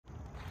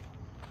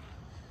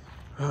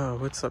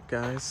What's up,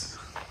 guys?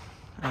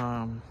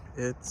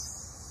 It's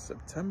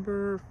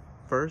September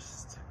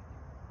 1st,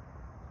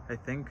 I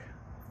think.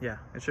 Yeah,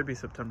 it should be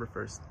September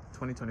 1st,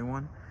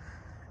 2021.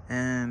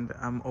 And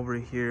I'm over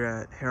here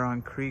at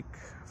Heron Creek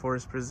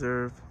Forest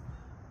Preserve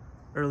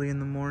early in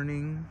the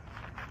morning.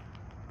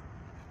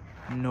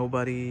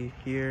 Nobody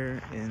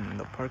here in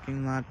the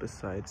parking lot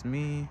besides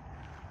me.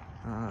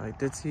 I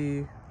did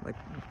see like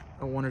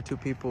one or two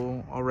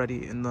people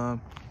already in the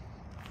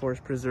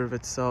Forest Preserve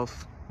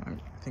itself.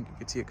 I think you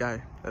could see a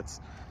guy that's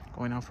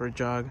going out for a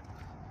jog.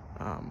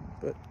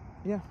 But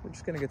yeah, we're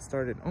just gonna get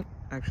started. Oh,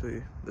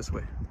 actually this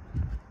way.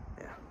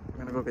 Yeah, we're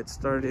gonna go get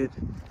started.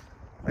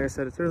 Like I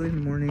said, it's early in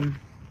the morning.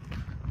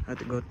 I had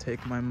to go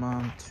take my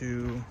mom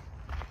to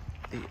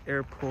the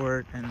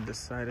airport and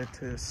decided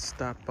to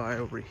stop by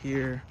over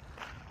here.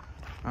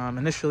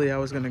 Initially I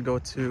was gonna go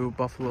to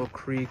Buffalo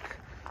Creek,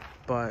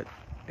 but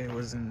it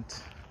was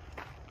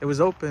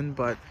open,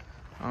 but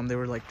they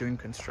were like doing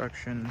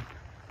construction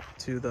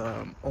to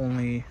the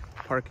only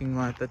parking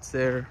lot that's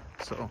there,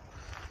 so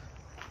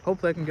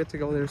hopefully I can get to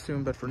go there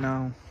soon. But for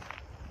now,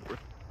 we're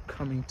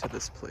coming to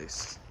this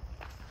place.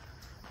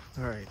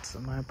 All right, so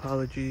my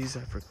apologies,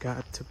 I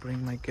forgot to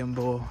bring my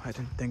gimbal. I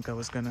didn't think I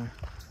was gonna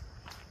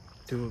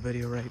do a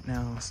video right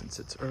now since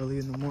it's early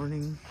in the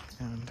morning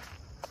and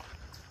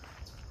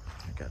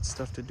I got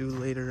stuff to do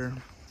later.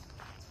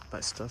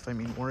 By stuff I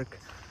mean work,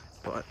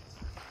 but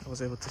I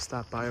was able to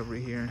stop by over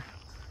here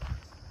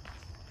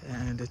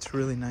and it's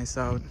really nice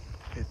out.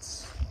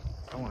 It's,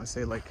 I want to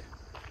say like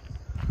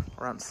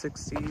around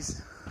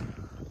 60s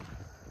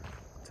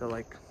to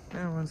like,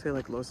 I want to say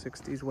like low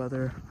 60s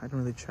weather. I didn't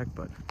really check,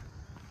 but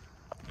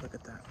look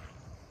at that.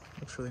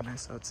 Looks really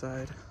nice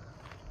outside.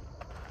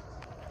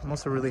 I'm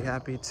also really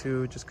happy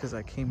too, just because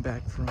I came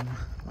back from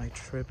my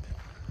trip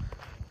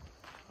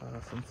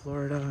from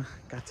Florida.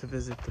 Got to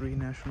visit 3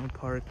 national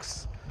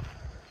parks,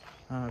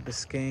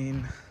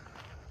 Biscayne,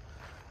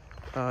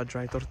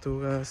 Dry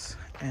Tortugas,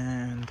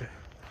 and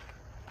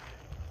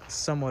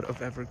somewhat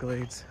of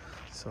Everglades.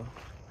 So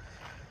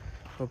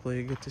hopefully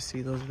you get to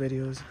see those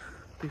videos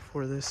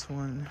before this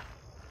one.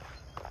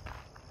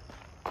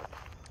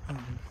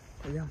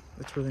 But yeah,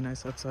 it's really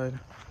nice outside,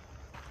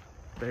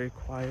 very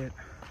quiet.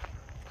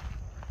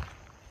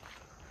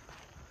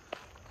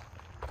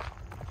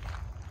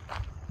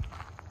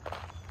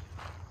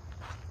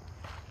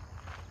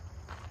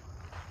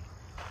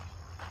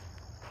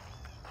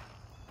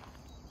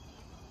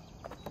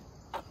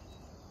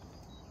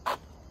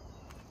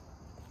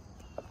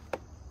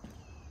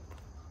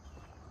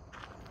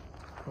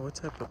 What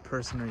type of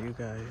person are you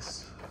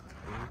guys?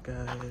 Are you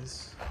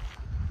guys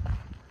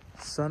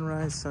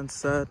sunrise,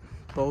 sunset,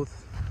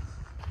 both?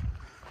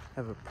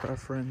 Have a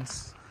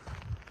preference?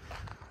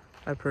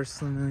 I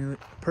personally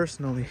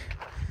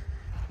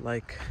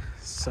like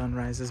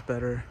sunrises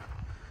better,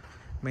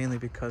 mainly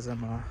because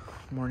I'm a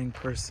morning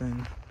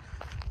person,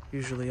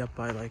 usually up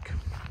by like,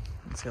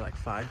 let's say like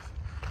 5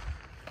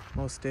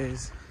 most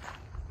days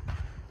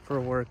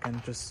for work,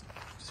 and just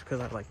because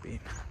I like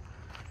being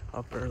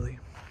up early.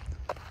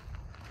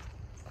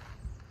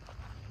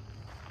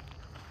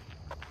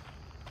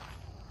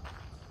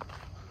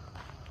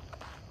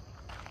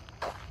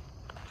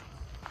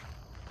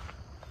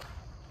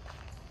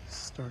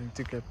 Starting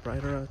to get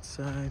brighter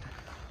outside.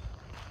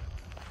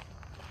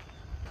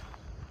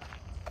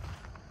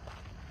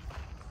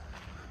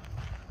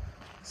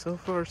 So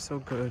far, so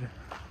good.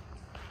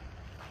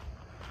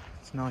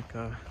 It's not like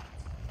a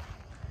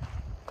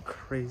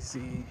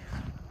crazy,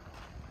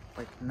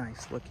 like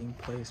nice looking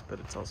place, but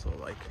it's also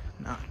like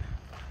not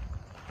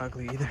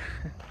ugly either.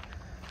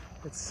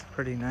 It's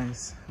pretty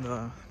nice.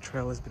 The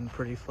trail has been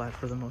pretty flat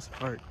for the most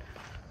part.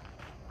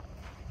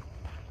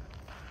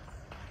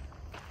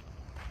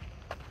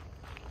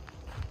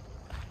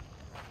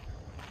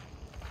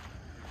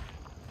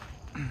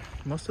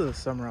 Most of the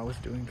summer I was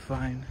doing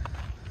fine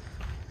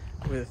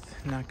with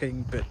not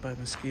getting bit by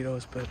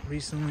mosquitoes, but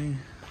recently,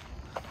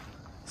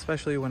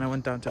 especially when I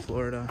went down to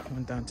Florida,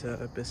 went down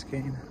to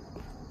Biscayne,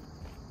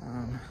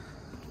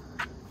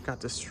 got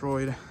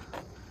destroyed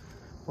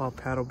while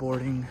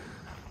paddleboarding.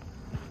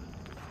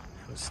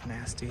 It was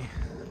nasty.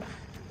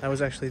 That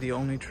was actually the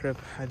only trip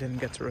I didn't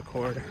get to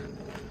record,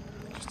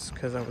 just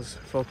because I was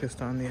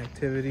focused on the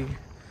activity,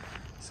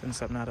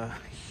 since I'm not a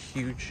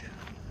huge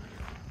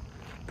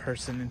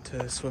person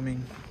into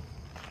swimming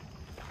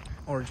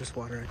or just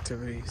water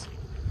activities.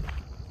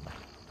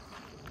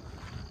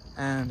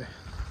 And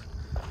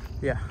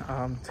yeah,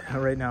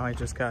 right now I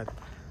just got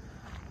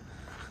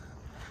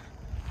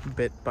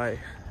bit by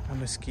a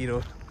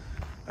mosquito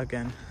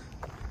again.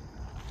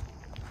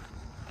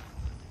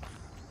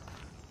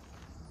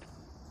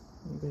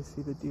 You guys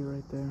see the deer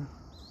right there?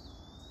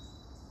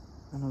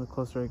 I know the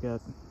closer I get,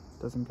 it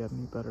doesn't get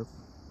any better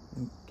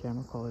in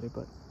camera quality,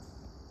 but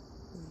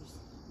there's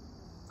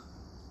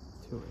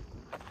 2 right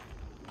there.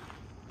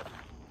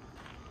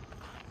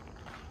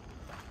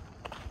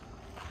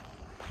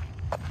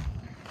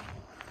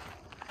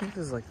 I think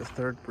this is like the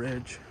 3rd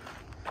bridge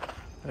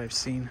that I've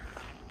seen.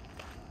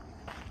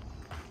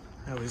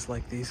 I always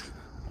like these.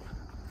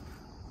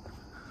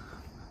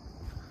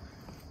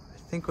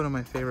 think one of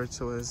my favorites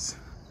was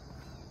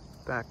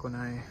back when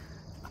I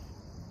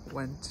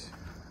went,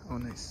 oh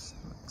nice,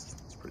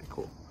 that's pretty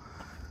cool.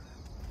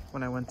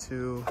 When I went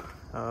to,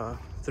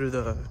 through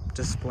the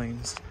Des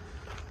Plaines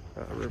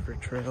river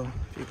trail.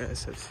 If you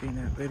guys have seen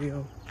that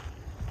video,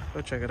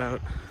 go check it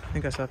out. I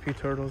think I saw a few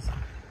turtles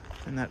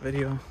in that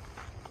video.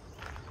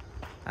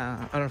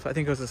 I don't know if, I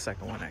think it was the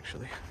second one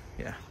actually.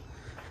 Yeah,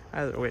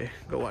 either way,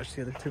 go watch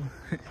the other two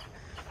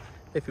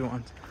if you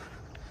want.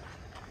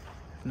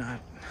 If not,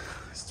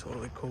 it's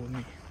totally cool with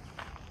me.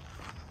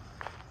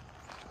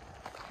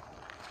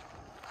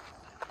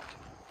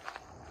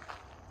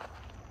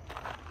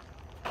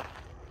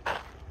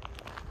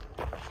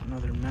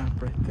 Another map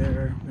right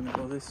there. I'm gonna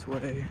go this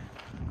way.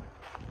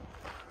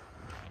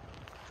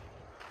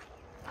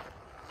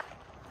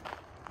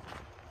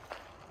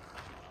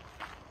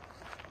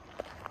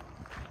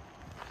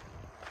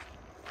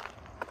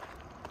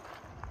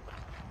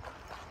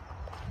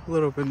 A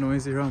little bit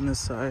noisier on this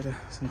side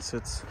since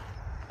it's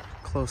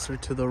closer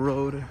to the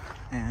road,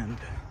 and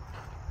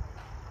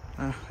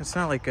it's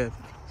not like a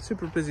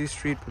super busy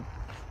street, but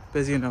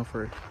busy enough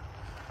where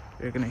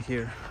you're gonna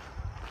hear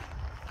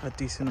a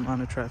decent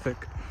amount of traffic.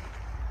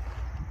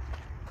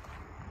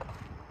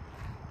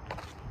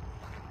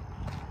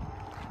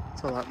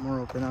 It's a lot more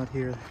open out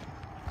here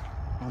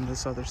on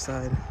this other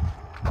side.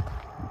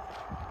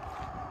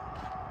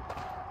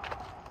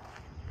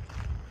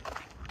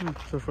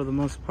 So for the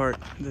most part,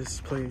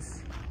 this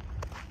place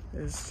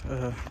is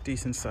a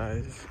decent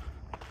size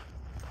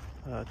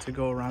to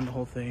go around the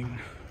whole thing.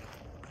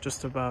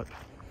 Just about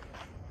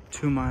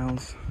 2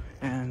 miles,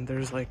 and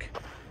there's like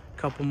a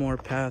couple more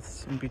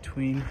paths in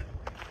between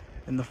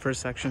in the first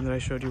section that I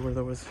showed you where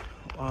there was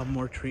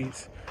more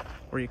trees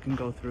where you can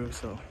go through,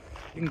 so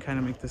you can kind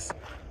of make this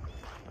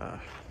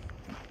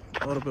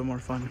a little bit more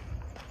fun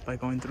by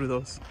going through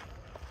those.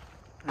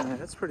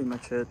 That's pretty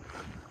much it.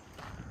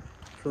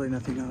 There's really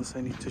nothing else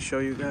I need to show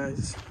you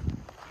guys.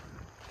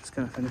 Just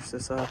gonna finish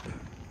this up,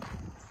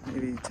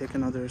 maybe take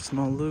another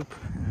small loop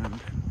and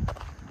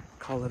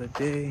call it a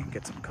day,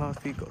 get some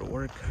coffee, go to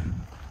work.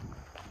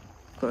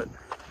 But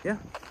yeah,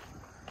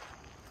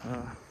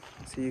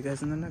 see you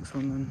guys in the next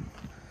one then.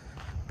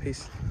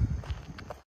 Peace.